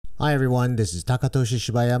Hi everyone, this is Takatoshi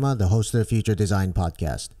Shibayama, the host of the Future Design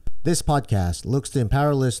Podcast. This podcast looks to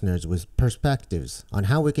empower listeners with perspectives on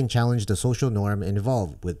how we can challenge the social norm and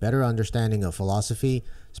evolve with better understanding of philosophy,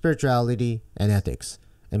 spirituality, and ethics.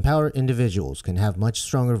 Empowered individuals can have much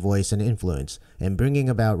stronger voice and influence in bringing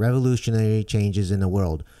about revolutionary changes in the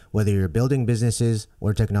world, whether you're building businesses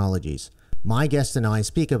or technologies. My guest and I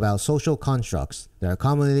speak about social constructs that are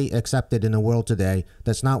commonly accepted in the world today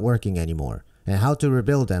that's not working anymore, and how to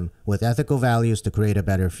rebuild them with ethical values to create a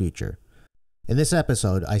better future. In this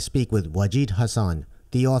episode, I speak with Wajid Hassan,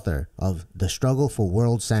 the author of The Struggle for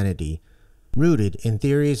World Sanity. Rooted in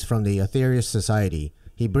theories from the Aetherius Society,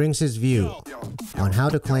 he brings his view on how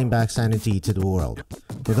to claim back sanity to the world.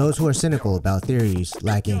 For those who are cynical about theories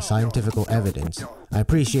lacking scientific evidence, I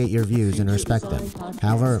appreciate your views and respect them.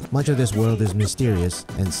 However, much of this world is mysterious,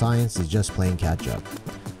 and science is just playing catch-up.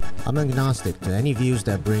 I'm agnostic to any views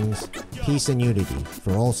that brings peace and unity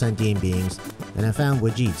for all sentient beings, and I found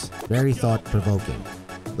Wajid's very thought-provoking.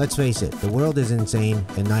 Let's face it, the world is insane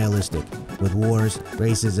and nihilistic, with wars,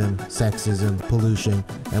 racism, sexism, pollution,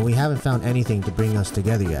 and we haven't found anything to bring us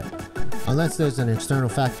together yet. Unless there's an external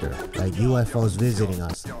factor, like UFOs visiting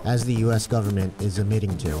us, as the US government is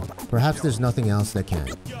admitting to, perhaps there's nothing else that can.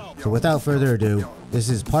 So without further ado, this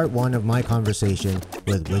is part 1 of my conversation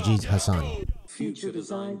with Wajid Hassan. Future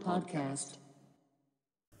Design Podcast.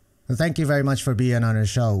 Thank you very much for being on our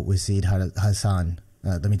show, Wajid Hassan.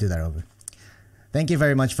 Let me do that over. Thank you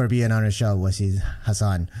very much for being on our show, Wajid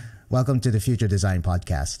Hassan. Welcome to the Future Design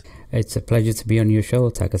Podcast. It's a pleasure to be on your show,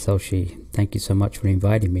 Takatoshi. Thank you so much for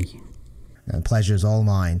inviting me. The pleasure's all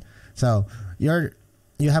mine. So, you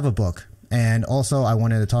have a book, and also I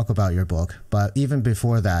wanted to talk about your book. But even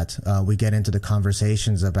before that, we get into the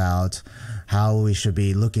conversations about how we should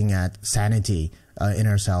be looking at sanity in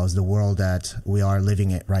ourselves, the world that we are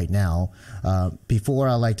living in right now. Before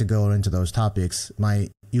I like to go into those topics, my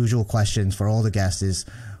usual questions for all the guests is,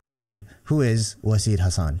 who is Wajid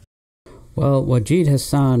Hassan? Well, Wajid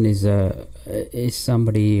Hassan is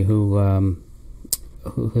somebody who's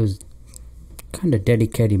kind of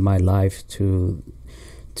dedicated my life to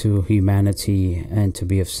humanity and to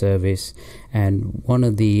be of service. And one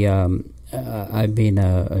of the I've been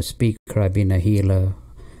a speaker, I've been a healer,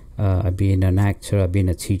 I've been an actor, I've been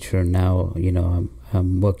a teacher, and now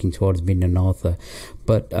I'm working towards being an author.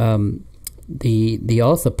 But the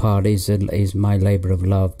author part is my labor of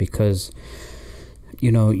love, because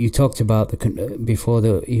you talked about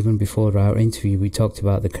even before our interview, we talked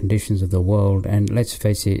about the conditions of the world, and let's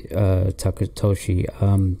face it, Takatoshi,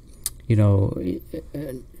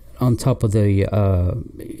 on top of the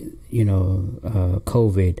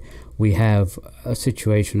COVID, we have a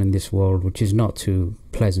situation in this world which is not too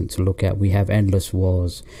pleasant to look at. We have endless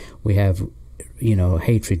wars. We have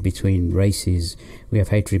hatred between races. We have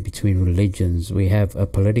hatred between religions. We have a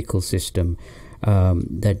political system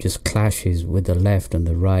that just clashes with the left and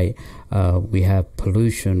the right. We have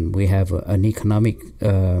pollution. We have an economic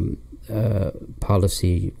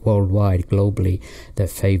policy worldwide, globally, that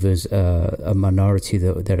favors a minority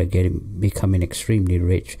that are becoming extremely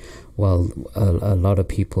rich, while a lot of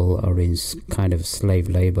people are in kind of slave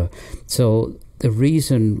labor. So the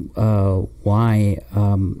reason why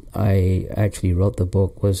I actually wrote the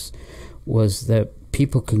book was that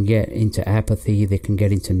people can get into apathy, they can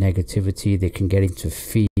get into negativity, they can get into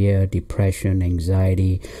fear, depression,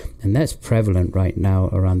 anxiety, and that's prevalent right now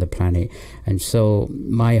around the planet. And so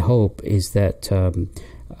my hope is that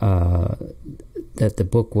that the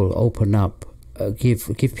book will open up, give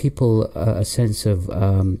people a sense of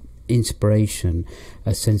inspiration,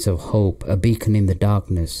 a sense of hope, a beacon in the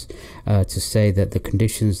darkness, to say that the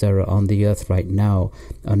conditions that are on the earth right now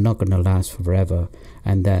are not going to last forever,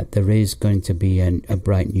 and that there is going to be a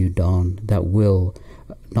bright new dawn that will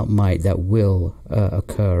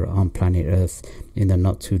occur on planet Earth in the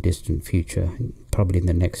not too distant future, probably in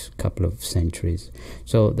the next couple of centuries.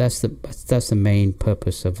 So that's the main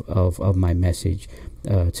purpose of my message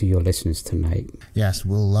to your listeners tonight. Yes,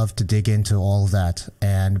 we'll love to dig into all of that.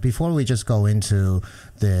 And before we just go into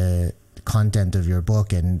the content of your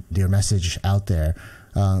book and your message out there,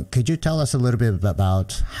 could you tell us a little bit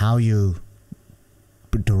about how you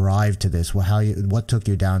derived to this? What took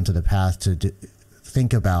you down to the path to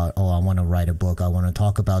think about, I want to write a book, I want to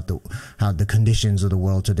talk about how the conditions of the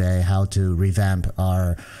world today, how to revamp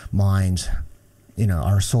our minds,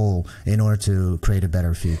 our soul, in order to create a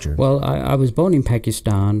better future? Well, I was born in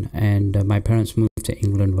Pakistan, and my parents moved to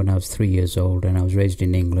England when I was 3 years old, and I was raised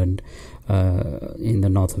in England, in the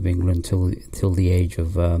north of England, till the age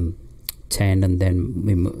of 10, and then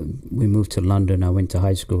we moved to London. I went to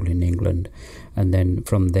high school in England, and then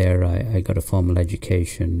from there I got a formal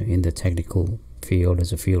education in the technical field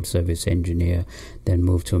as a field service engineer, then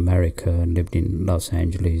moved to America and lived in Los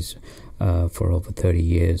Angeles for over 30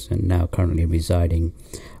 years, and now currently residing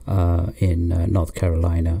in North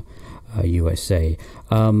Carolina, USA.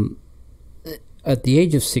 At the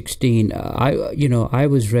age of 16, I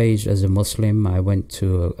was raised as a Muslim. I went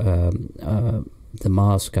to the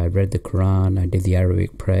mosque. I read the Quran. I did the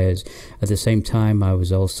Arabic prayers. At the same time, I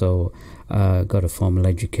was also got a formal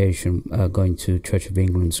education going to Church of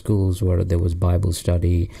England schools where there was Bible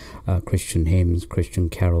study, Christian hymns, Christian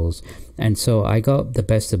carols. And so I got the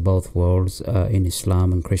best of both worlds in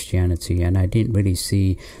Islam and Christianity, and I didn't really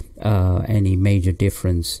see any major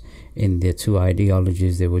difference in the two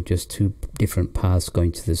ideologies. They were just two different paths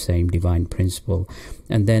going to the same divine principle.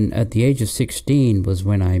 And then at the age of 16 was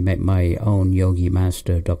when I met my own yogi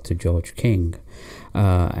master, Dr. George King.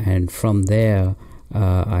 And from there,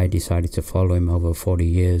 I decided to follow him over 40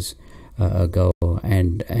 years ago.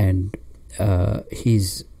 And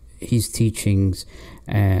his teachings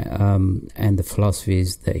and the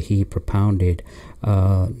philosophies that he propounded,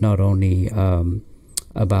 not only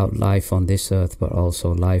about life on this earth, but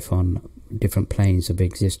also life on different planes of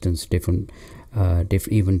existence,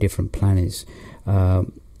 even different planets,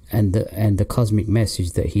 and the cosmic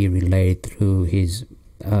message that he relayed through his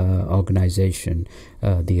organization,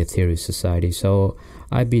 the Aetherius Society. So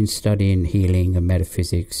I've been studying healing and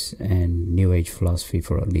metaphysics and New Age philosophy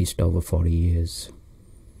for at least over 40 years.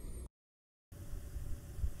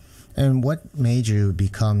 And what made you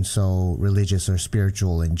become so religious or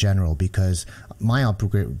spiritual in general? Because my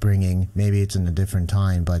upbringing, maybe it's in a different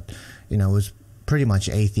time, but it was pretty much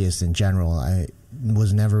atheist in general. I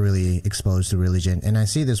was never really exposed to religion, and I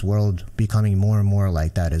see this world becoming more and more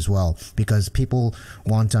like that as well, because people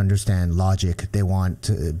want to understand logic. They want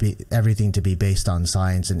everything to be based on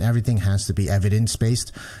science, and everything has to be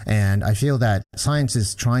evidence-based. And I feel that science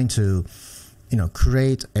is trying to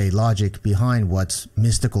create a logic behind what's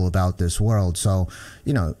mystical about this world. So,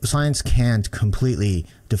 science can't completely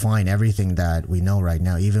define everything that we know right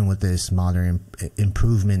now. Even with this modern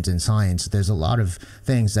improvement in science, there's a lot of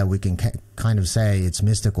things that we can kind of say it's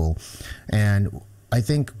mystical. And I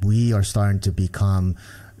think we are starting to become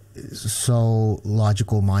so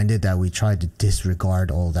logical minded that we try to disregard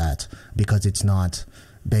all that because it's not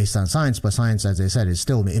based on science. But science, as I said, is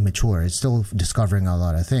still immature. It's still discovering a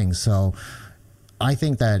lot of things. So I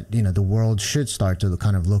think that, the world should start to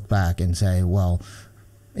kind of look back and say, well,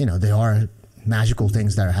 there are magical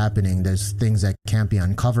things that are happening. There's things that can't be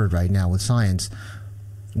uncovered right now with science.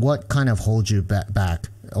 What kind of holds you back,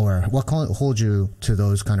 or what holds you to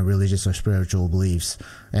those kind of religious or spiritual beliefs,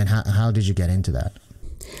 and how did you get into that?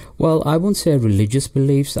 Well, I won't say religious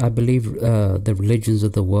beliefs. I believe the religions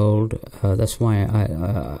of the world. That's why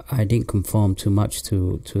I didn't conform too much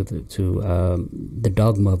to the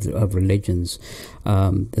dogma of religions.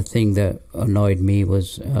 The thing that annoyed me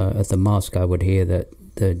was at the mosque I would hear that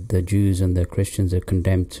the Jews and the Christians are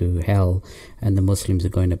condemned to hell and the Muslims are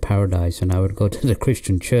going to paradise, and I would go to the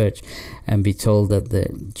Christian church and be told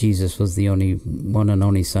that Jesus was the only one and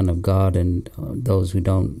only Son of God, and those who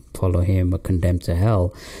don't follow him are condemned to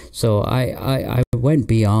hell. So I went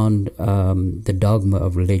beyond the dogma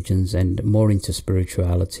of religions and more into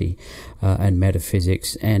spirituality and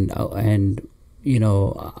metaphysics, and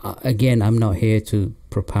again, I'm not here to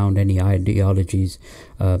propound any ideologies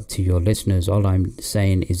to your listeners. All I'm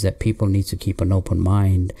saying is that people need to keep an open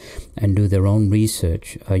mind and do their own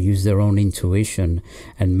research, use their own intuition,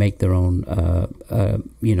 and make their own,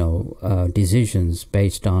 decisions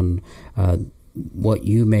based on what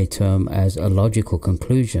you may term as a logical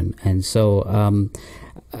conclusion. And so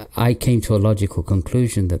I came to a logical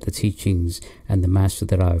conclusion that the teachings and the master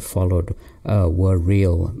that I followed were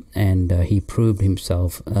real, and he proved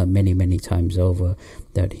himself many times over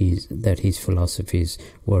that his philosophies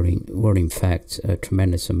were in fact a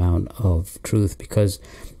tremendous amount of truth. Because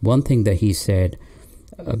one thing that he said,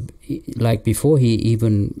 like before he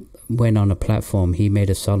even went on a platform, he made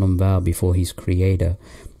a solemn vow before his creator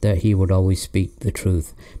that he would always speak the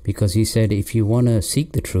truth, because he said if you want to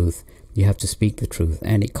seek the truth, you have to speak the truth.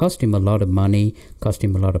 And it cost him a lot of money, cost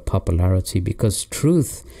him a lot of popularity, because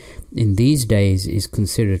truth in these days is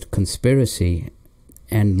considered conspiracy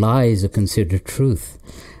and lies are considered truth.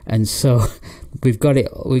 And so we got it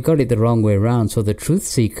the wrong way around. So the truth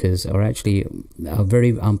seekers are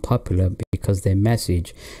very unpopular because their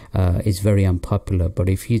message is very unpopular. But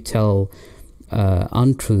if you tell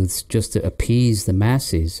untruths just to appease the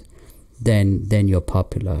masses, then you're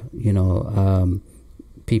popular.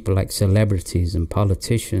 people like celebrities and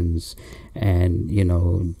politicians and, you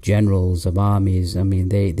know, generals of armies. I mean,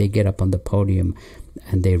 they get up on the podium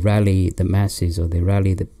and they rally the masses, or they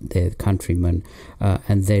rally their countrymen,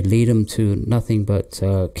 and they lead them to nothing but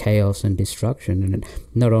chaos and destruction. And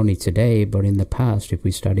not only today, but in the past, if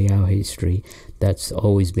we study our history, that's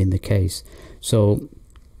always been the case. So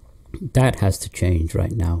that has to change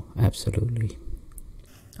right now, absolutely.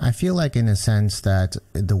 I feel like, in a sense, that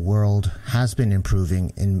the world has been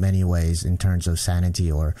improving in many ways in terms of sanity,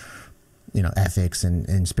 or, you know, ethics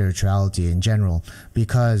and spirituality in general,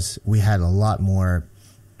 because we had a lot more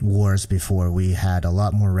wars before, we had a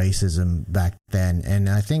lot more racism back then, and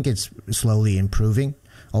I think it's slowly improving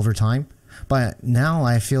over time. But now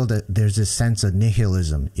I feel that there's this sense of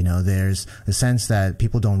nihilism, you know, there's a sense that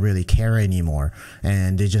people don't really care anymore,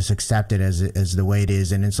 and they just accept it as the way it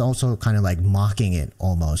is, and it's also kind of like mocking it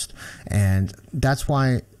almost. And that's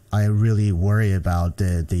why I really worry about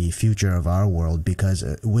the future of our world, because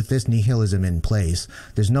with this nihilism in place,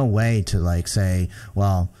 there's no way to like say,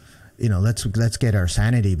 well, you know, let's get our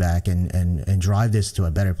sanity back and drive this to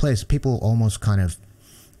a better place. People almost kind of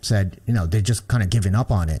said, you know, they're just kind of giving up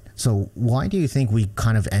on it. So why do you think we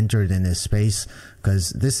kind of entered in this space? Because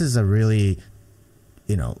this is a really,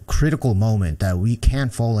 you know, critical moment that we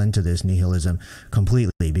can't fall into this nihilism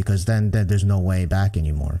completely, because then there's no way back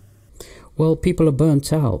anymore. Well, people are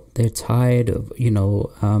burnt out. They're tired of, you know,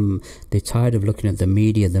 they're tired of looking at the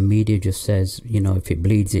media. The media just says, you know, if it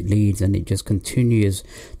bleeds, it leads, and it just continues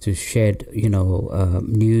to shed, you know,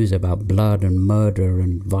 news about blood and murder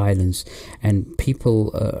and violence. And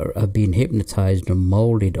people are being hypnotized and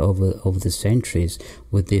molded over the centuries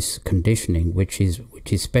with this conditioning, which is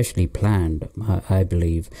specially planned, I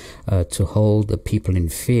believe, to hold the people in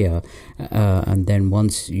fear. And then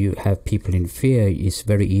once you have people in fear, it's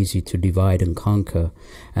very easy to divide and conquer,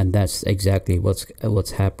 and that's exactly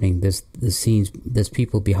what's happening. There's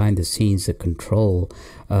people behind the scenes that control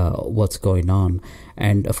what's going on,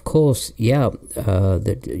 and of course, the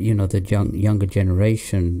younger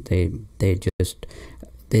generation, they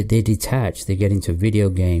detach. They get into video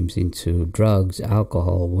games, into drugs,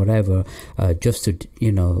 alcohol, whatever, just to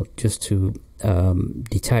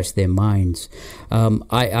detach their minds.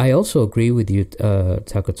 I also agree with you,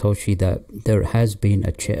 Takatoshi, that there has been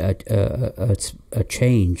a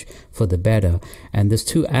change for the better, and there's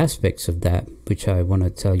two aspects of that which I want to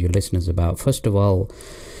tell your listeners about. First of all,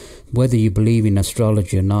 whether you believe in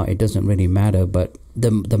astrology or not, it doesn't really matter, but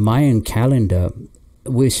the Mayan calendar,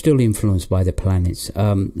 we're still influenced by the planets.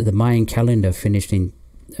 The Mayan calendar finished in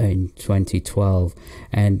 2012,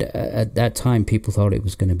 and at that time people thought it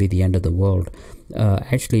was going to be the end of the world.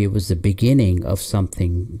 Actually, it was the beginning of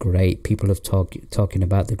something great. People have talking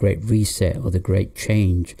about the Great Reset or the Great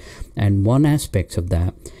Change, and one aspect of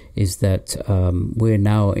that is that we're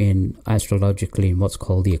now astrologically in what's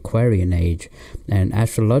called the Aquarian Age, and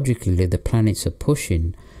astrologically the planets are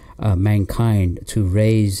pushing mankind to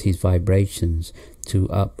raise his vibrations,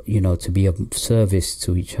 to be of service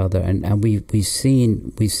to each other, and we've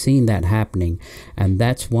seen that happening, and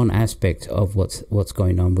that's one aspect of what's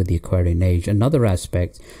going on with the Aquarian Age. Another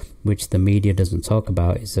aspect, which the media doesn't talk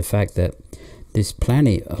about, is the fact that this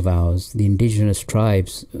planet of ours, the indigenous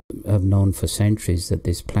tribes have known for centuries that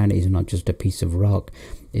this planet is not just a piece of rock;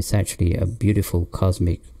 it's actually a beautiful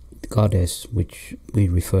cosmic goddess, which we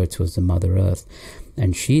refer to as the Mother Earth,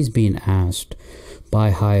 and she's being asked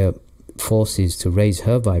by higher forces to raise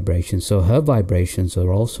her vibrations. So her vibrations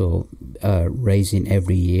are also raising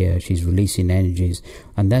every year. She's releasing energies,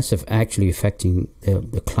 and that's actually affecting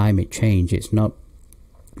the climate change. It's not,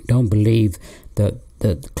 don't believe that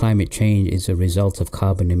climate change is a result of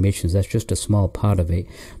carbon emissions. That's just a small part of it.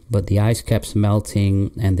 But the ice caps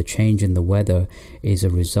melting and the change in the weather is a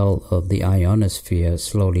result of the ionosphere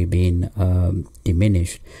slowly being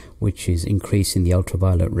diminished, which is increasing the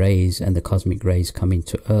ultraviolet rays and the cosmic rays coming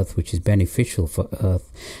to Earth, which is beneficial for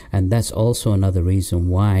Earth. And that's also another reason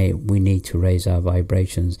why we need to raise our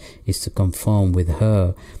vibrations, is to conform with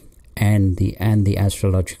her and the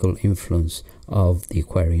astrological influence of the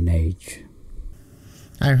Aquarian Age.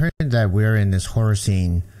 I heard that we're in this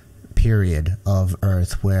Holocene period of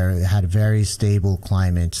Earth where it had very stable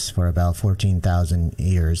climates for about 14,000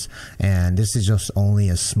 years, and this is just only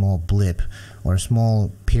a small blip or a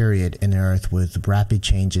small period in Earth with rapid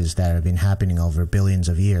changes that have been happening over billions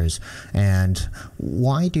of years. And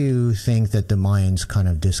why do you think that the Mayans kind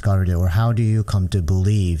of discovered it, or how do you come to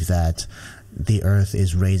believe that the Earth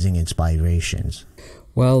is raising its vibrations?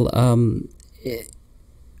 Well,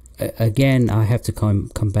 again, I have to come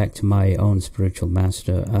back to my own spiritual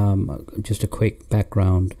master. Just a quick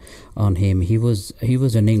background on him. He was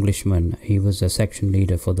an Englishman. He was a section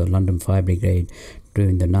leader for the London Fire Brigade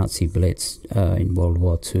during the Nazi Blitz in World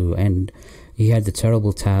War II, and he had the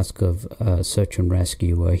terrible task of search and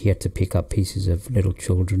rescue, where he had to pick up pieces of little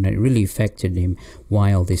children. It really affected him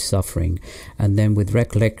while this suffering. And then with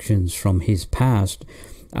recollections from his past,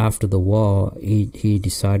 after the war, he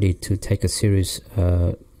decided to take a serious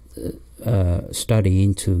study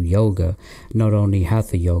into yoga, not only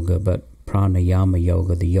Hatha yoga, but pranayama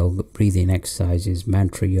yoga, the yoga breathing exercises,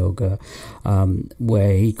 mantra yoga,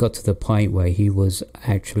 where he got to the point where he was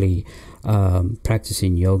actually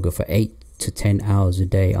practicing yoga for 8 to 10 hours a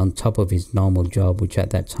day on top of his normal job, which at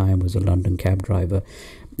that time was a London cab driver.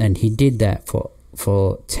 And he did that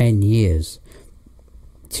for 10 years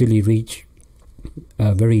till he reached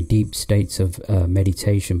very deep states of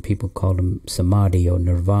meditation. People call them samadhi or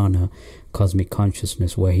nirvana, cosmic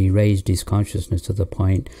consciousness, where he raised his consciousness to the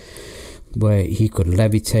point where he could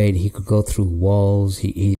levitate, he could go through walls,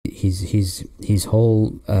 his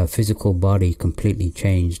whole physical body completely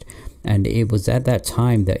changed. And it was at that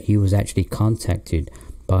time that he was actually contacted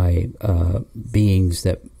by beings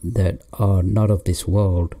that are not of this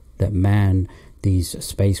world, that man these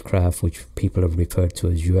spacecraft, which people have referred to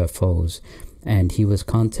as UFOs. And he was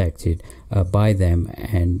contacted by them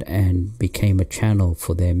and became a channel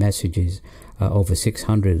for their messages. Over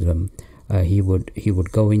 600 of them. He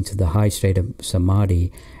would go into the high state of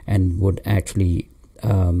samadhi and would actually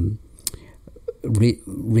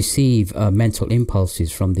receive mental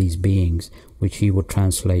impulses from these beings, which he would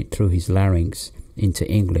translate through his larynx into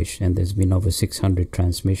English. And there's been over 600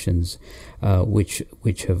 transmissions which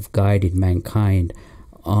have guided mankind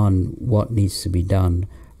on what needs to be done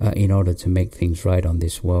in order to make things right on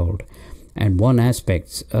this world. And one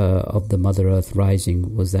aspect of the Mother Earth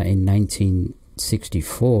rising was that in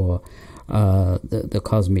 1964, the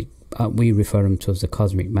cosmic, we refer them to as the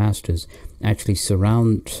cosmic masters, actually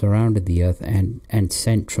surrounded the Earth and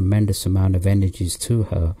sent tremendous amount of energies to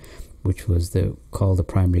her, which was called the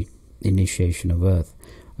primary initiation of Earth,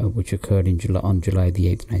 which occurred on July the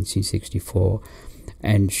 8th, 1964.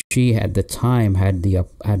 And she at the time had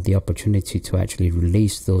the opportunity to actually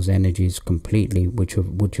release those energies completely, which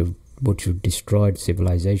have destroyed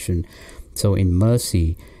civilization. So in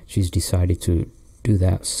mercy, she's decided to do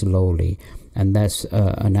that slowly. And that's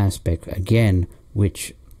an aspect, again,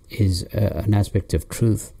 which is an aspect of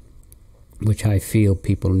truth, which I feel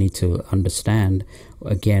people need to understand,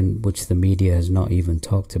 again, which the media has not even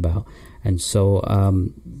talked about. And so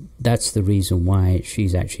that's the reason why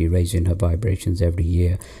she's actually raising her vibrations every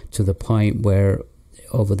year, to the point where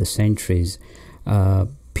over the centuries,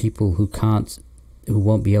 people who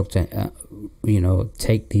won't be able to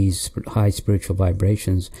take these high spiritual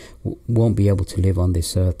vibrations won't be able to live on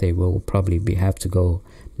this earth. They will probably have to go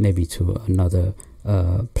maybe to another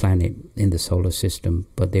planet in the solar system,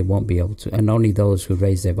 but they won't be able to, and only those who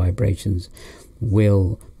raise their vibrations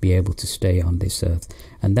will be able to stay on this earth.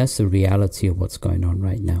 And that's the reality of what's going on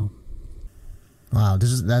right now. Wow,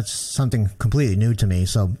 that's something completely new to me.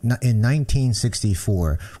 So in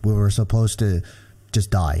 1964, we were supposed to just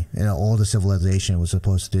die. All the civilization was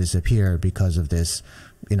supposed to disappear because of this,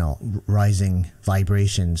 rising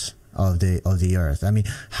vibrations of the earth. I mean,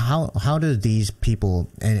 how do these people,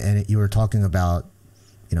 and you were talking about,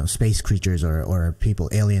 space creatures or people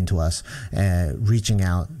alien to us, reaching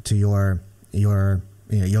out to your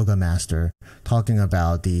yoga master, talking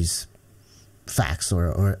about these facts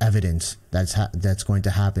or evidence that's going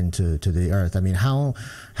to happen to the earth. I mean, how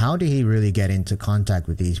did he really get into contact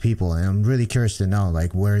with these people? And I'm really curious to know,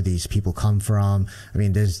 like, where these people come from. I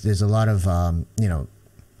mean, there's a lot of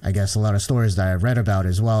I guess a lot of stories that I've read about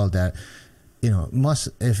as well that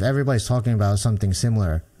if everybody's talking about something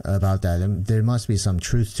similar about that, then there must be some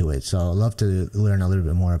truth to it. So I'd love to learn a little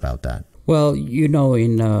bit more about that. Well,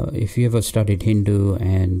 if you ever studied Hindu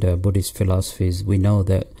and Buddhist philosophies, we know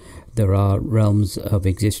that there are realms of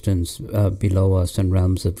existence below us and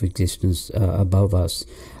realms of existence above us.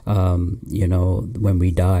 When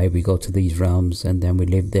we die, we go to these realms and then we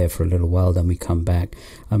live there for a little while, then we come back.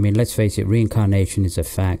 I mean, let's face it, reincarnation is a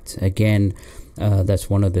fact. Again, that's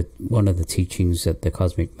one of the teachings that the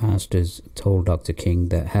Cosmic Masters told Dr. King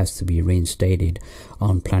that has to be reinstated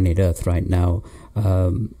on planet Earth right now.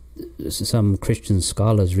 Some Christian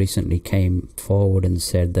scholars recently came forward and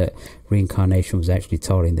said that reincarnation was actually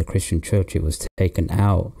taught in the Christian church. It was taken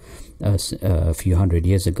out a few hundred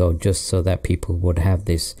years ago, just so that people would have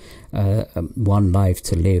this one life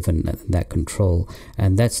to live and that control.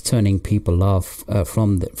 And that's turning people off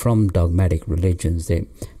from dogmatic religions.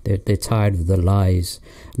 They're tired of the lies,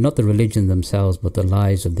 not the religion themselves, but the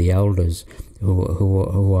lies of the elders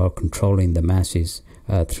who are controlling the masses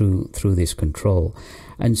through this control.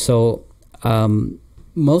 And so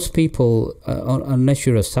most people, unless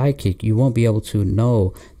you're a psychic, you won't be able to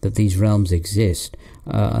know that these realms exist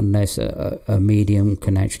unless a medium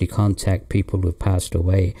can actually contact people who've passed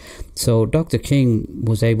away. So Dr. King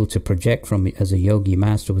was able to project as a yogi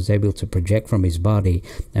master, was able to project from his body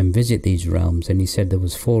and visit these realms. And he said there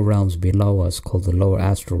was 4 realms below us called the lower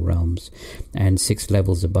astral realms and 6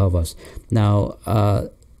 levels above us. Now,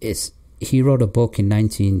 he wrote a book in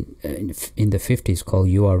the 50s called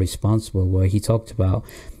You Are Responsible, where he talked about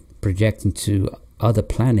projecting to other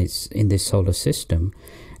planets in this solar system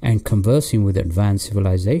and conversing with advanced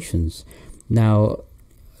civilizations. Now,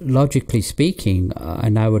 logically speaking,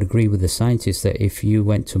 and I would agree with the scientists, that if you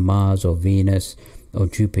went to Mars or Venus or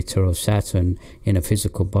Jupiter or Saturn in a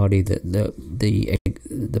physical body,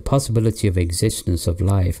 the possibility of existence of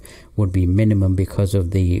life would be minimum because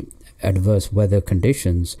of the adverse weather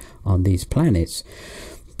conditions on these planets.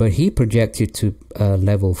 But he projected to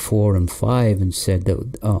level 4 and 5 and said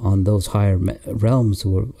that on those higher realms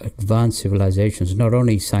were advanced civilizations, not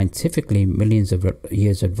only scientifically millions of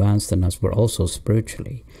years advanced than us, but also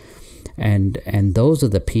spiritually. And those are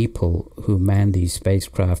the people who man these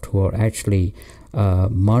spacecraft, who are actually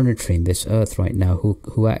monitoring this Earth right now,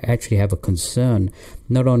 who actually have a concern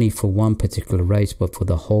not only for one particular race, but for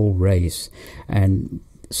the whole race. And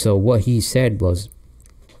so what he said was,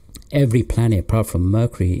 every planet apart from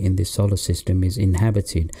Mercury in this solar system is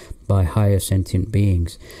inhabited by higher sentient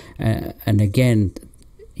beings. And again,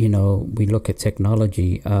 we look at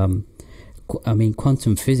technology.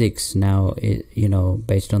 Quantum physics now,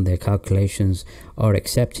 based on their calculations, are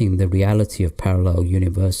accepting the reality of parallel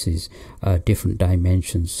universes, different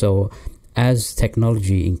dimensions. So as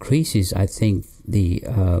technology increases, I think the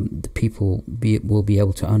people will be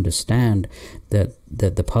able to understand that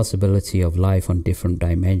the possibility of life on different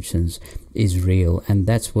dimensions is real, and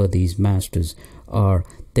that's where these masters are.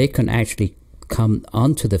 They can actually come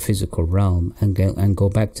onto the physical realm and go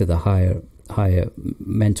back to the higher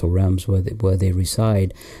mental realms where they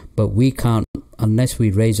reside, but we can't, unless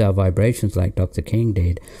we raise our vibrations like Dr. King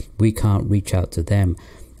did. We can't reach out to them.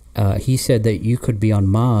 He said that you could be on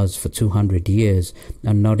Mars for 200 years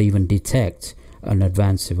and not even detect an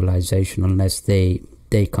advanced civilization unless they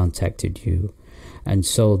contacted you. And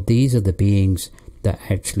so these are the beings that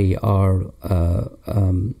actually are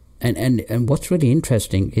and what's really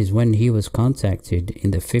interesting is when he was contacted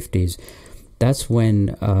in the 50s, that's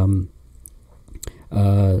when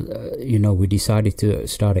we decided to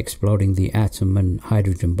start exploding the atom and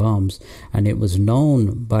hydrogen bombs, and it was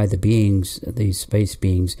known by the beings, these space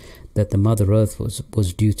beings, that the Mother Earth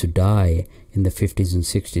was due to die in the 50s and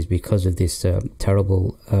 60s because of this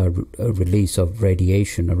terrible release of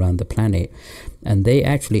radiation around the planet. And they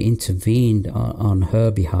actually intervened on her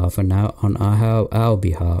behalf and on our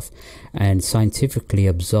behalf, and scientifically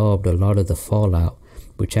absorbed a lot of the fallout,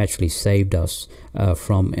 which actually saved us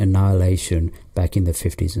from annihilation back in the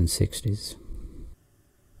 50s and 60s.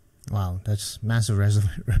 Wow, that's massive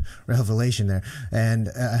revelation there. And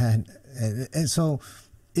so,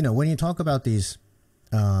 when you talk about these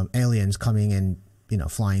aliens coming in,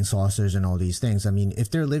 flying saucers and all these things, I mean, if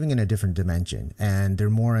they're living in a different dimension and they're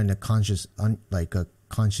more in a consciousness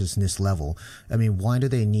level, I mean, why do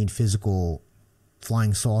they need physical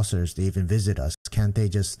flying saucers to even visit us? Can't they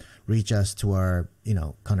just reach us to our,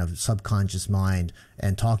 kind of subconscious mind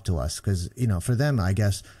and talk to us? Because, for them, I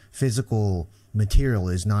guess physical material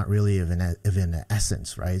is not really of an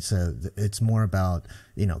essence, right? So it's more about,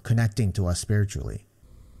 connecting to us spiritually.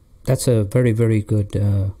 That's a very, very good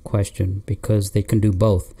question, because they can do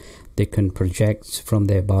both. They can project from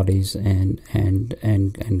their bodies and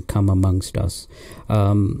come amongst us.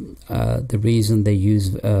 The reason they use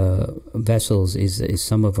vessels is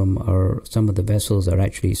some of the vessels are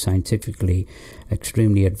actually scientifically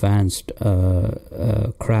extremely advanced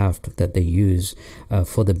craft that they use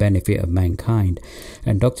for the benefit of mankind.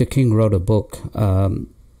 And Dr. King wrote a book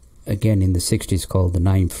again in the 60s called The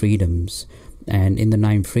 9 Freedoms. And in the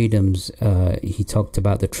 9 Freedoms, he talked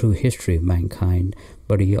about the true history of mankind,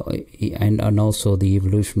 but he also the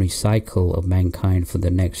evolutionary cycle of mankind for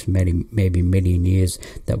the next maybe million years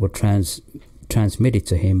that were transmitted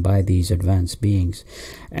to him by these advanced beings.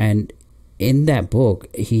 And in that book,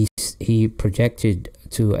 he projected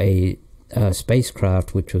to a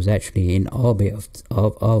spacecraft, which was actually in orbit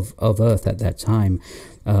of Earth at that time,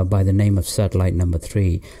 by the name of satellite number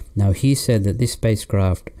 3. Now, he said that this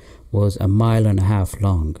spacecraft was 1.5 miles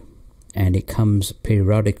long, and it comes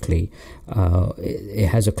periodically. It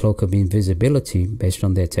has a cloak of invisibility based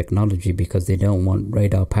on their technology, because they don't want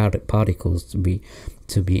radar particles to be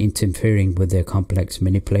interfering with their complex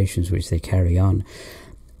manipulations which they carry on.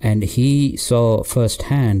 And he saw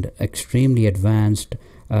firsthand extremely advanced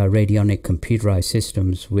radionic computerized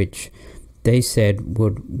systems, which they said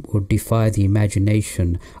would defy the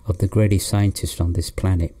imagination of the greatest scientists on this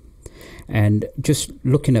planet. And just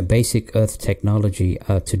looking at basic Earth technology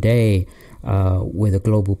today, with a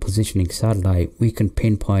global positioning satellite, we can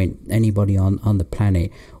pinpoint anybody on the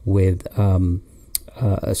planet with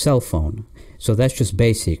a cell phone. So that's just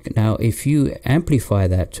basic. Now, if you amplify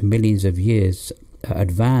that to millions of years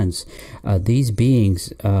advance, these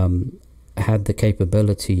beings have the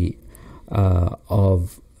capability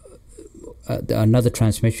of another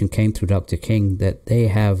transmission came through Dr. King, that they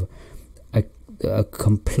have a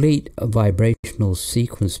complete vibrational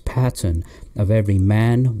sequence pattern of every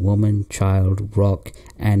man, woman, child, rock,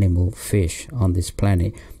 animal, fish on this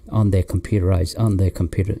planet, on their computer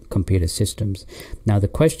systems. Now the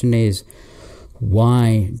question is,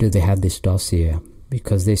 why do they have this dossier?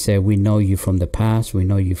 Because they say, we know you from the past, we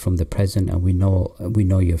know you from the present, and we know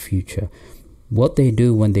your future. What they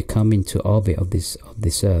do when they come into orbit of this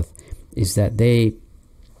Earth is that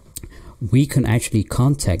we can actually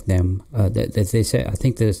contact them. They say, I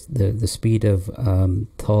think the speed of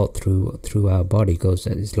thought through our body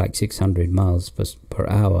is like 600 miles per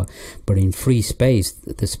hour, but in free space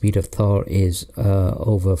the speed of thought is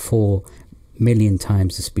over 4 million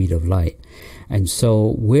times the speed of light. And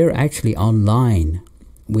so we're actually online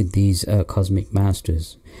with these cosmic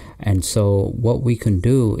masters. And so what we can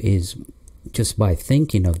do is, just by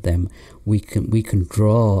thinking of them, we can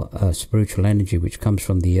draw spiritual energy which comes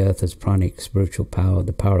from the earth as pranic spiritual power,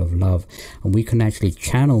 the power of love, and we can actually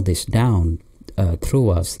channel this down through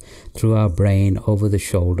us, through our brain, over the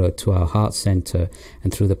shoulder, to our heart center,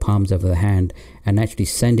 and through the palms of the hand, and actually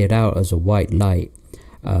send it out as a white light,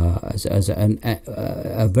 as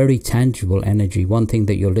a very tangible energy. One thing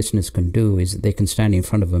that your listeners can do is they can stand in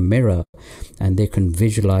front of a mirror and they can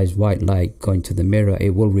visualize white light going to the mirror.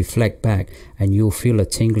 It will reflect back and you'll feel a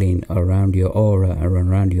tingling around your aura or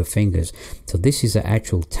around your fingers. So this is an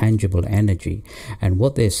actual tangible energy. And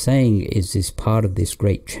what they're saying is, this part of this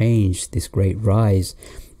great change, this great rise,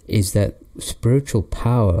 is that spiritual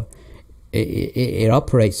power, it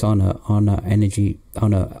operates on a energy,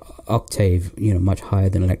 on a octave, much higher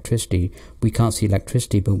than electricity. We can't see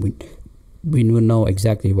electricity, but we know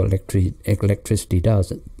exactly what electricity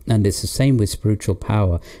does. And it's the same with spiritual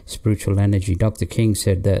power, spiritual energy. Dr. King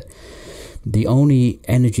said that the only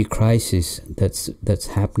energy crisis that's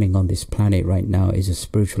happening on this planet right now is a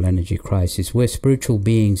spiritual energy crisis. We're spiritual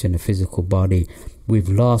beings in a physical body. We've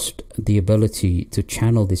lost the ability to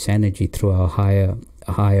channel this energy through our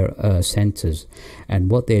higher centers. And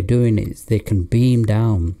what they're doing is they can beam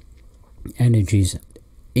down energies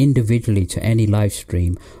individually to any live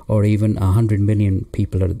stream, or even 100 million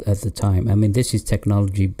people at the time. I mean, this is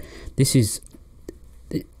technology. They say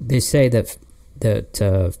that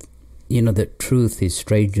truth is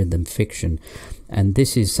stranger than fiction, and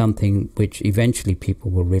this is something which eventually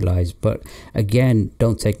people will realize. But again,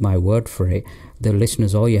 don't take my word for it. The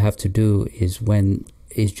listeners, all you have to do is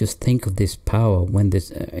just think of this power when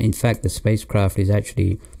this. In fact, the spacecraft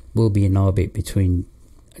will be in orbit between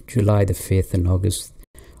July the 5th and August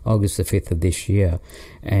the 5th of this year,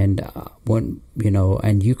 and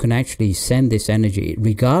and you can actually send this energy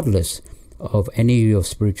regardless of any of your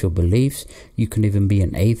spiritual beliefs. You can even be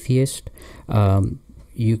an atheist.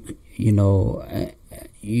 You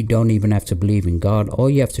don't even have to believe in God. All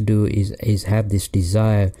you have to do is have this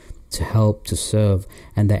desire to help, to serve,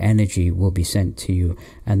 and the energy will be sent to you.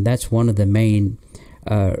 And that's one of the main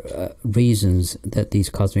reasons that these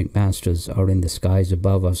cosmic masters are in the skies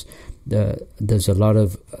above us. There's a lot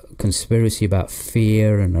of conspiracy about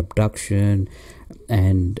fear and abduction,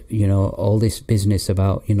 and all this business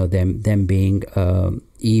about them being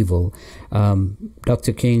evil.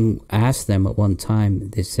 Dr. King asked them at one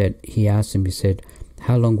time. He said,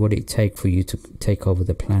 how long would it take for you to take over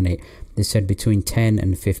the planet? They said between 10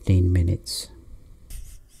 and 15 minutes.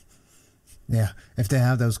 Yeah, if they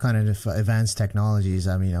have those kind of advanced technologies,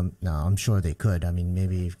 I mean, I'm sure they could. I mean,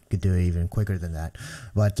 maybe you could do it even quicker than that.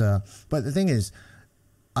 But the thing is,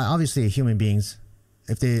 obviously, human beings,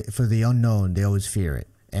 for the unknown, they always fear it.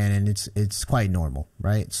 and it's quite normal,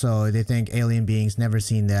 right? So they think alien beings, never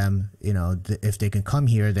seen them. If they can come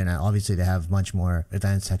here, then obviously they have much more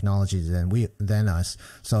advanced technologies than us,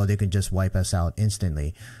 so they can just wipe us out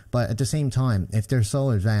instantly. But at the same time, if they're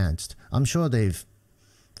so advanced, I'm sure they've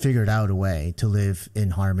figured out a way to live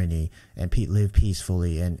in harmony and live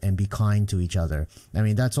peacefully and be kind to each other. I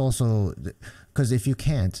mean, that's also because if you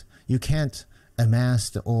can't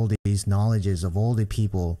amass all these knowledges of all the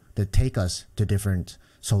people that take us to different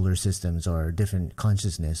solar systems or different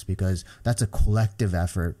consciousness, because that's a collective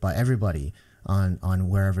effort by everybody on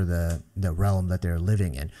wherever the realm that they're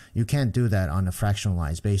living in. You can't do that on a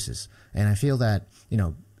fractionalized basis. And I feel that,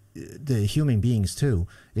 the human beings too,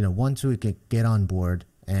 once we can get on board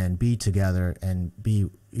and be together and be,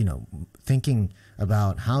 thinking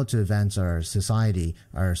about how to advance our society,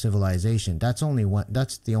 our civilization, that's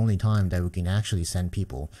the only time that we can actually send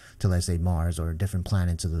people to, let's say, Mars or different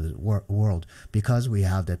planets of the world, because we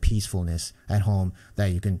have the peacefulness at home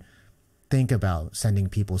that you can think about sending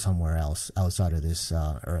people somewhere else outside of this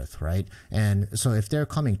earth, right? And so if they're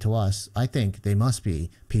coming to us, I think they must be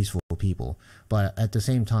peaceful people. But at the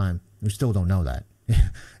same time, we still don't know that.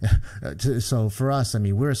 So for us, I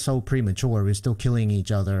mean, we're so premature. We're still killing each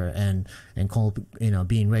other and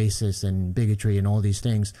being racist and bigotry and all these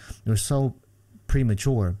things. We're so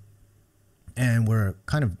premature, and we're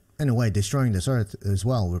kind of, in a way, destroying this earth as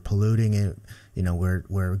well. We're polluting it.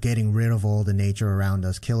 We're getting rid of all the nature around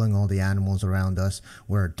us, killing all the animals around us.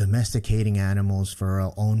 We're domesticating animals for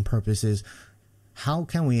our own purposes. How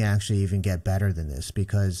can we actually even get better than this?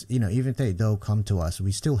 Because, even if they don't come to us,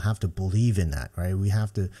 we still have to believe in that, right? We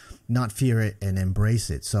have to not fear it and embrace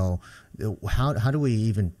it. So how do we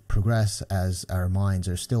even progress as our minds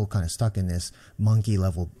are still kind of stuck in this monkey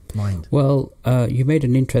level mind? Well, you made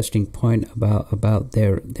an interesting point about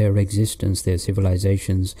their existence, their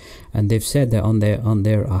civilizations, and they've said that on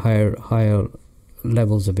their higher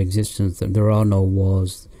levels of existence that there are no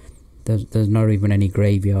wars. There's not even any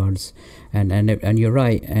graveyards, and you're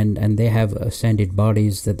right, and they have ascended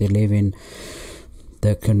bodies that they live in.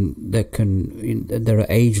 They're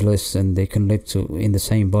ageless, and they can live in the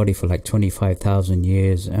same body for like 25,000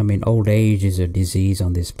 years. I mean, old age is a disease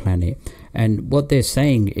on this planet, and what they're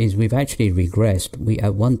saying is we've actually regressed.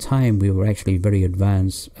 At one time we were actually very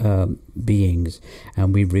advanced beings,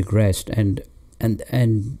 and we've regressed, and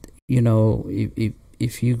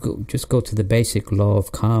if you just go to the basic law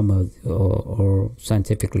of karma, or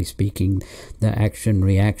scientifically speaking, the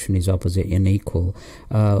action-reaction is opposite and equal.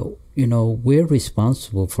 We're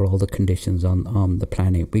responsible for all the conditions on the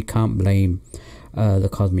planet. We can't blame the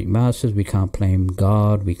cosmic masters. We can't blame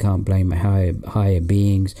God. We can't blame higher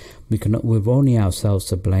beings. We've only ourselves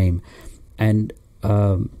to blame. And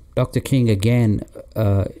Dr. King, again,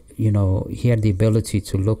 he had the ability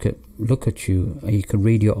to look at you. He could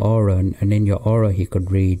read your aura, and in your aura he could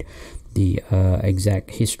read the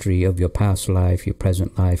exact history of your past life, your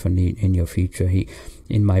present life, and in your future.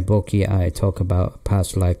 In my book, I talk about a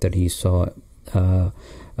past life that he saw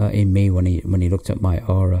in me when he looked at my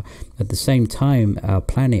aura. At the same time, our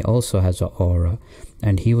planet also has an aura,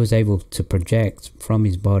 and he was able to project from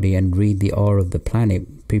his body and read the aura of the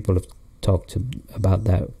planet. People have talked about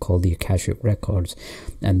that, called the Akashic Records,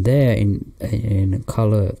 and there in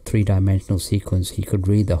color 3-dimensional sequence he could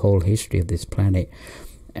read the whole history of this planet,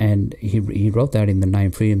 and he wrote that in the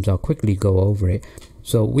 9 Freedoms. I'll quickly go over it.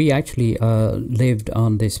 So we actually lived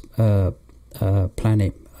on this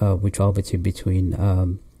planet which orbited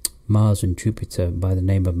between Mars and Jupiter by the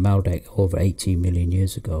name of Maldek over 18 million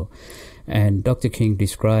years ago. And Dr. King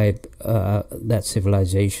described that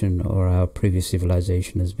civilization, or our previous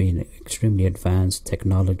civilization, as being extremely advanced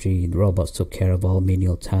technology. The robots took care of all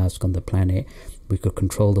menial tasks on the planet. We could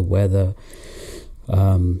control the weather.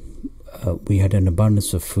 We had an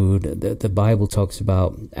abundance of food. The Bible talks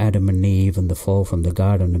about Adam and Eve and the fall from the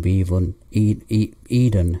Garden of Eden,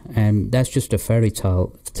 and that's just a fairy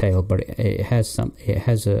tale, but it has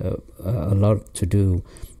a lot to do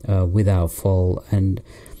with our fall. And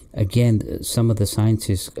again, some of the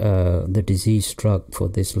scientists, the disease struck for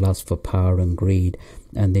this lust for power and greed,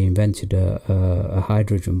 and they invented a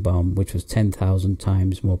hydrogen bomb, which was 10,000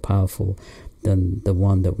 times more powerful than the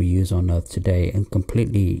one that we use on Earth today, and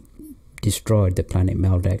completely destroyed the planet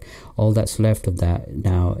Maldek. All that's left of that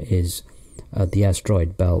now is the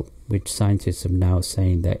asteroid belt, which scientists are now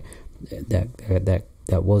saying that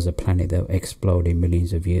was a planet that exploded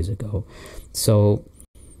millions of years ago. So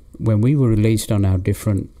when we were released on our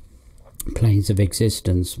different planes of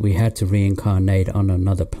existence, we had to reincarnate on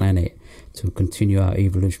another planet to continue our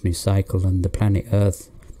evolutionary cycle. And the planet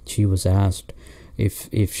Earth, she was asked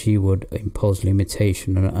if she would impose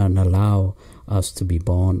limitation and allow us to be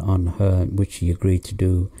born on her, which he agreed to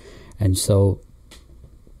do. And so,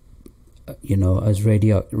 as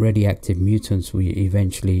radioactive mutants, we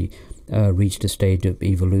eventually reached a stage of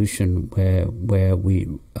evolution where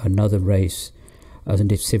another race,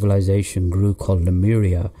 a civilization grew called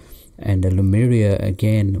Lemuria. And the Lemuria,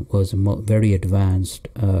 again, was a very advanced,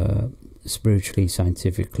 spiritually,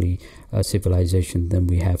 scientifically, civilization than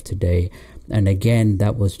we have today. And again,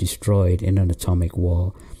 that was destroyed in an atomic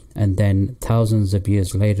war. And then thousands of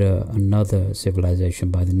years later, another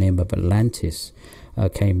civilization by the name of Atlantis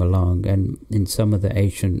came along. And in some of the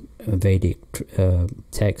ancient Vedic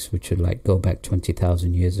texts, which would go back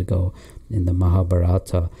 20,000 years ago, in the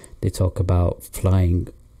Mahabharata, they talk about flying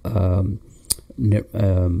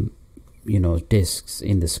discs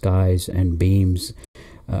in the skies and beams,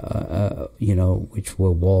 which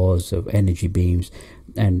were wars of energy beams.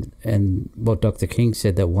 And what Dr. King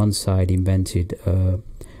said, that one side invented a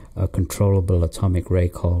controllable atomic ray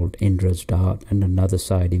called Indra's dart, and another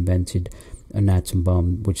side invented an atom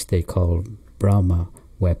bomb, which they called Brahma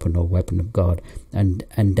weapon, or weapon of God. And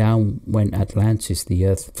down went Atlantis, the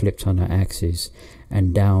earth flipped on her axis,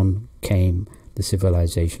 and down came the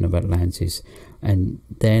civilization of Atlantis. And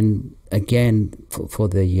then again, for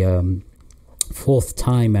the fourth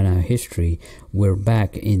time in our history, we're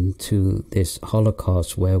back into this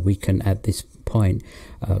Holocaust where we can, at this point,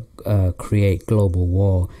 create global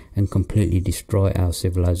war and completely destroy our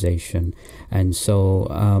civilization. And so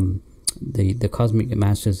the cosmic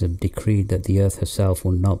masters have decreed that the earth herself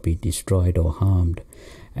will not be destroyed or harmed.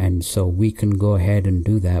 And so we can go ahead and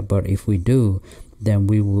do that. But if we do, then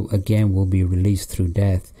we will be released through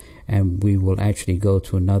death, and we will actually go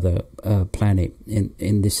to another planet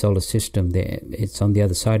in this solar system. It's on the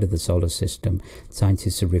other side of the solar system.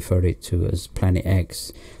 Scientists have referred it to as Planet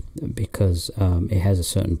X, because it has a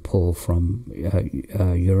certain pull from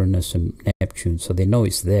Uranus and Neptune. So they know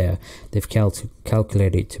it's there. They've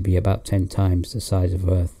calculated it to be about 10 times the size of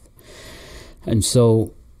Earth. And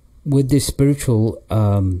so with this spiritual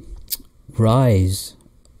rise,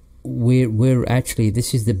 we're actually,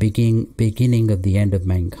 this is the beginning of the end of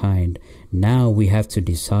mankind. Now we have to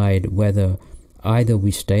decide whether either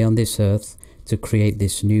we stay on this earth to create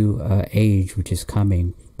this new age which is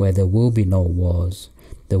coming, where there will be no wars,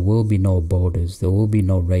 there will be no borders, there will be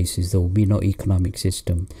no races, there will be no economic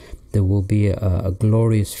system. There will be a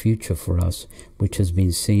glorious future for us, which has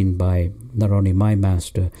been seen by not only my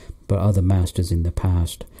master, but other masters in the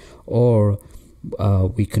past. Or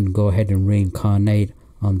we can go ahead and reincarnate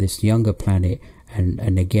on this younger planet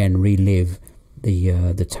and again relive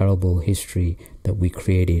the terrible history that we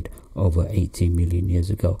created over 18 million years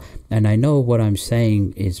ago. And I know what I'm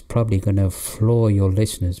saying is probably going to floor your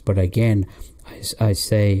listeners, but again, I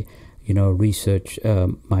say, research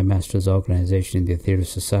my master's organization, the Aetherius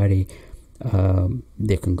Society.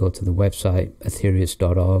 They can go to the website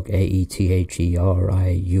aetherius.org,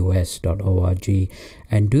 aetherius.org,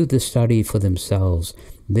 and do the study for themselves,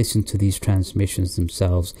 listen to these transmissions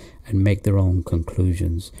themselves, and make their own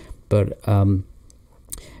conclusions. But in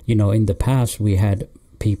the past we had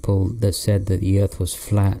people that said that the earth was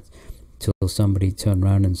flat, till somebody turned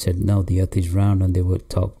around and said no, the earth is round, and they were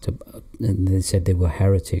and they said they were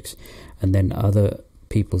heretics. And then other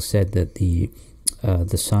people said that the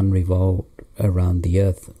sun revolved around the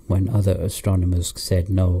earth, when other astronomers said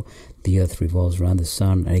no, the earth revolves around the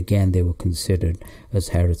sun, and again they were considered as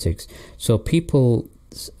heretics. So people,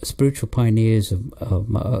 spiritual pioneers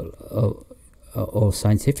or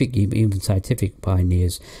scientific, even scientific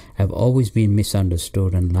pioneers, have always been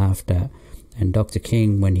misunderstood and laughed at. And Dr.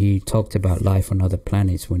 King, when he talked about life on other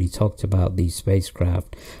planets, when he talked about these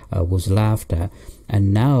spacecraft, was laughed at.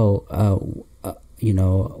 And now,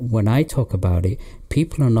 when I talk about it,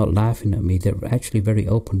 people are not laughing at me. They're actually very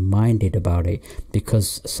open-minded about it,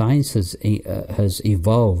 because science has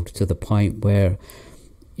evolved to the point where,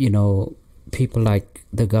 people like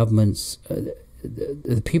the governments,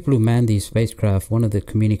 the people who man these spacecraft, one of the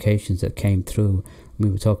communications that came through, we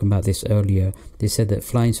were talking about this earlier, they said that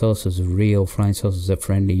flying saucers are real, flying saucers are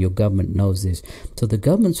friendly, your government knows this. So the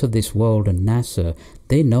governments of this world and NASA,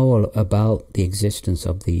 they know about the existence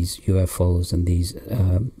of these UFOs and these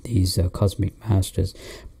cosmic masters,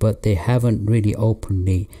 but they haven't really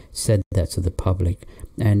openly said that to the public.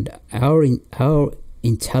 And our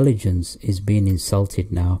intelligence is being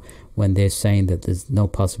insulted now when they're saying that there's no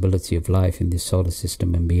possibility of life in this solar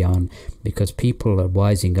system and beyond, because people are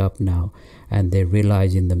wising up now, and they're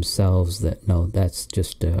realizing themselves that no, that's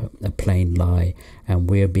just a plain lie, and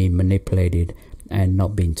we're being manipulated and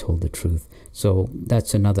not being told the truth. So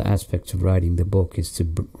that's another aspect of writing the book, is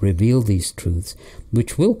to reveal these truths,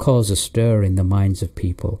 which will cause a stir in the minds of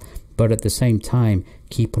people. but at the same time,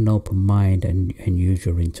 keep an open mind and use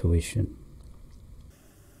your intuition.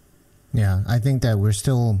 Yeah, I think that we're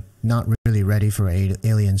still not really ready for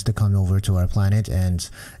aliens to come over to our planet and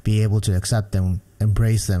be able to accept them,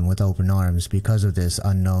 embrace them with open arms because of this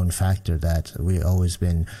unknown factor that we've always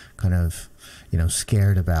been kind of,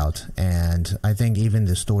 scared about. And I think even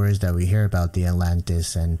the stories that we hear about the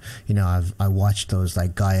Atlantis, and I watched those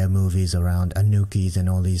like Gaia movies around Anukis and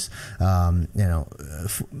all these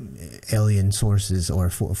alien sources or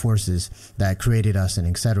forces that created us and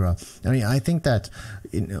etc. I mean, I think that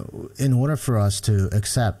in order for us to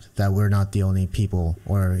accept that we're not the only people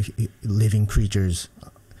or living creatures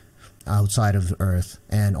outside of Earth,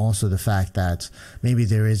 and also the fact that maybe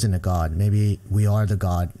there isn't a God, maybe we are the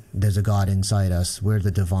God, there's a God inside us, we're the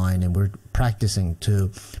divine, and we're practicing to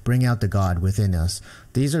bring out the God within us.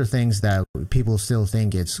 These are things that people still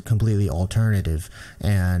think it's completely alternative,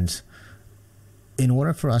 and in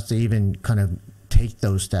order for us to even kind of take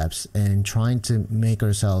those steps and trying to make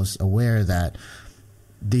ourselves aware that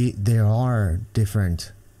there are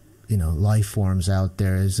different life forms out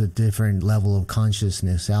there, is a different level of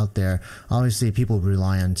consciousness out there. Obviously, people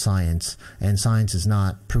rely on science, and science is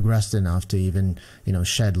not progressed enough to even,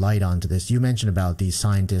 shed light onto this. You mentioned about these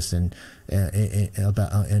scientists and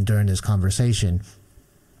during this conversation.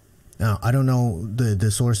 Now, I don't know the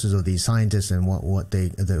sources of these scientists and what they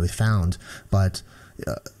found, but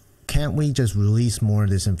can't we just release more of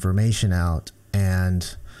this information out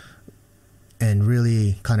and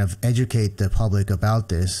really kind of educate the public about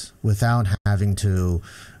this without having to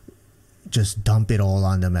just dump it all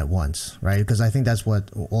on them at once, right? Because I think that's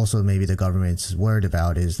what also maybe the government's worried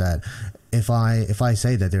about, is that if I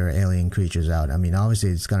say that there are alien creatures out, I mean,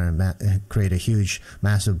 obviously it's going to create a huge,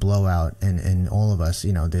 massive blowout in all of us.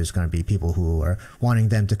 There's going to be people who are wanting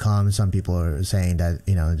them to come. Some people are saying that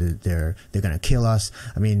they're going to kill us.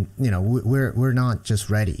 I mean, we're not just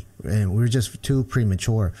ready, and we're just too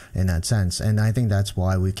premature in that sense. And I think that's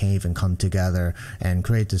why we can't even come together and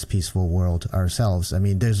create this peaceful world ourselves. I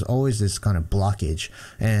mean, there's always this kind of blockage,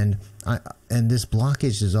 and this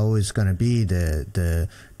blockage is always going to be the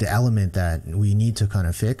element that we need to kind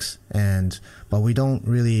of fix, but we don't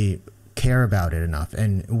really care about it enough.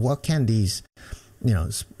 And what can these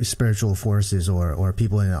spiritual forces or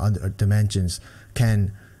people in other dimensions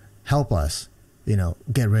can help us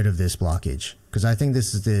get rid of this blockage? Because I think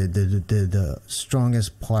this is the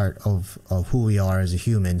strongest part of who we are as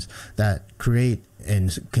humans, that create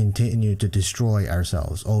and continue to destroy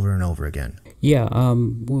ourselves over and over again. Yeah,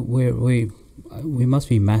 we must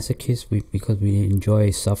be masochists because we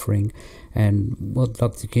enjoy suffering. And what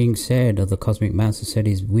Dr. King said, or the Cosmic Master said,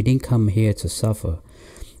 is we didn't come here to suffer.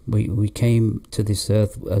 We came to this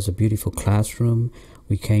earth as a beautiful classroom.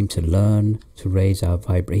 We came to learn, to raise our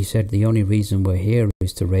vibration. He said the only reason we're here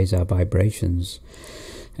is to raise our vibrations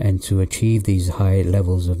and to achieve these high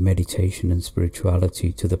levels of meditation and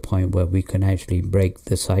spirituality to the point where we can actually break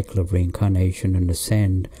the cycle of reincarnation and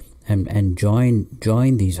ascend and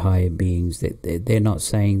join these higher beings. They're not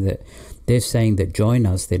saying that, they're saying that join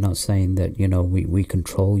us. They're not saying that, we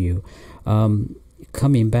control you.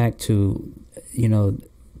 Coming back to,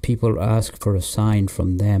 people ask for a sign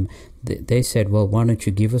from them. They said, well, why don't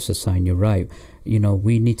you give us a sign? You're right.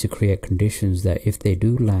 We need to create conditions that if they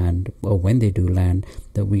do land, or when they do land,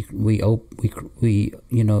 that we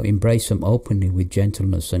embrace them openly with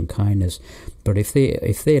gentleness and kindness. But if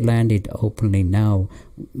they landed openly now,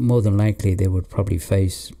 more than likely they would probably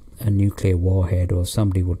face a nuclear warhead, or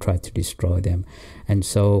somebody will try to destroy them. And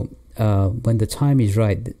so when the time is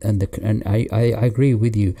right, and I agree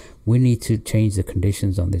with you, we need to change the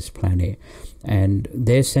conditions on this planet, and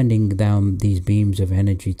they're sending down these beams of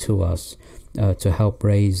energy to us to help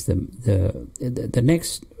raise the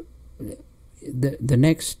next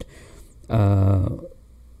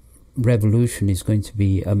revolution is going to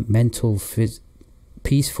be a mental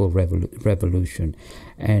peaceful revolution,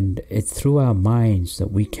 and it's through our minds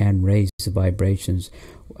that we can raise the vibrations.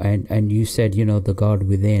 And you said, the God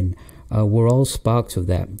within, we're all sparks of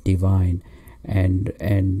that divine, and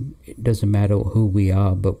it doesn't matter who we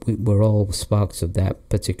are, but we're all sparks of that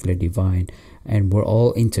particular divine, and we're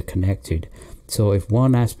all interconnected. So if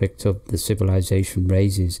one aspect of the civilization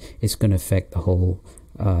raises, it's going to affect the whole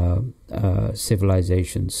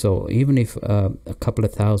civilization. So even if a couple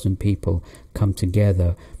of thousand people come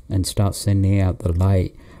together and start sending out the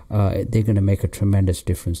light, they're going to make a tremendous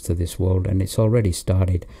difference to this world, and it's already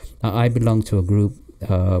started. I belong to a group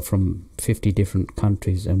from 50 different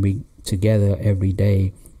countries, and we together every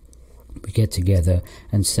day we get together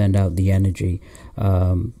and send out the energy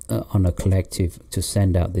on a collective to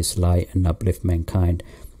send out this light and uplift mankind.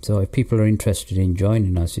 So if people are interested in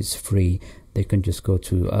joining us, it's free. They can just go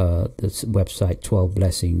to this website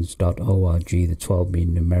 12blessings.org, the 12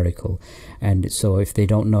 being numerical. And so if they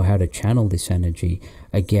don't know how to channel this energy,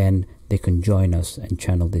 again, they can join us and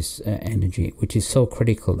channel this energy, which is so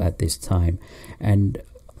critical at this time. And,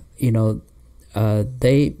 you know,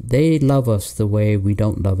 they love us the way we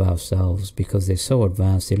don't love ourselves, because they're so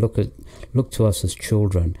advanced. They look to us as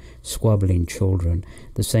children, squabbling children,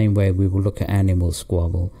 the same way we will look at animals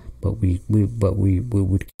squabble, but we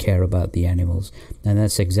would care about the animals. And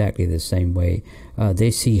that's exactly the same way.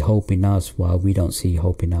 They see hope in us while we don't see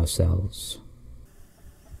hope in ourselves.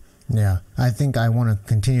 Yeah, I think I want to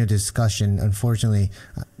continue the discussion. Unfortunately,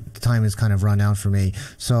 time has kind of run out for me.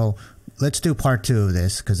 So let's do part 2 of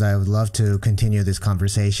this, because I would love to continue this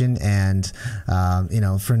conversation. And,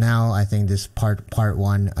 for now, I think this part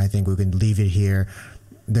 1, I think we can leave it here.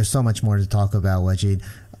 There's so much more to talk about, Wajid.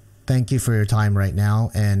 Thank you for your time right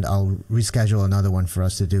now, and I'll reschedule another one for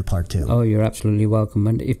us to do part 2. Oh, you're absolutely welcome.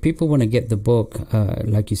 And if people want to get the book,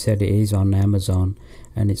 like you said, it is on Amazon,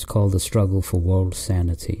 and it's called The Struggle for World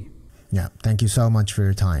Sanity. Yeah, thank you so much for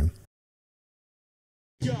your time.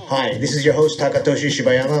 Hi, this is your host Takatoshi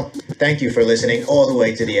Shibayama. Thank you for listening all the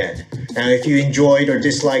way to the end. Now, if you enjoyed or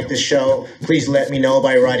disliked the show, please let me know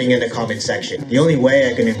by writing in the comment section. The only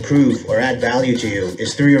way I can improve or add value to you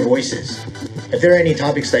is through your voices. If there are any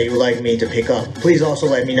topics that you would like me to pick up, please also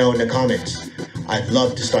let me know in the comments. I'd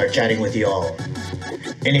love to start chatting with you all.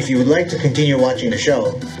 And if you would like to continue watching the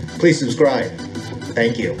show, please subscribe.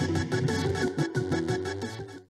 Thank you.